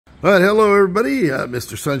All right, hello everybody.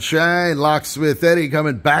 Mr. Sunshine, Locksmith Eddie,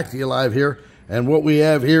 coming back to you live here. And what we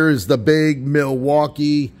have here is the big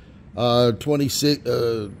Milwaukee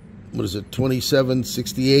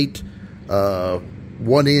 2768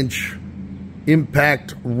 1-inch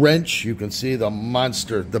impact wrench. You can see the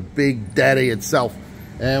monster, the big daddy itself.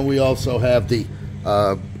 And we also have the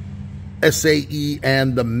SAE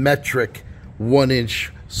and the metric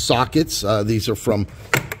 1-inch sockets. These are from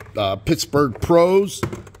Pittsburgh Pros.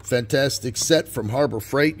 Fantastic set from Harbor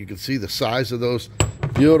Freight. You can see the size of those.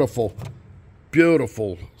 Beautiful,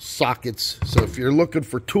 beautiful sockets. So if you're looking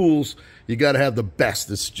for tools, you got to have the best.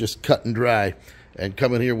 It's just cut and dry. And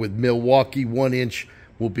coming here with Milwaukee 1-inch,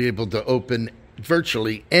 we'll be able to open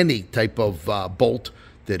virtually any type of bolt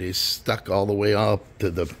that is stuck all the way up to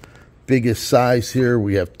the biggest size here.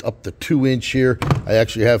 We have up to 2-inch here. I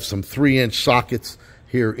actually have some 3-inch sockets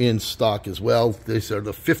here in stock as well. These are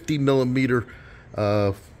the 50 millimeter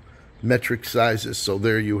metric sizes. So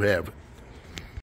there you have it.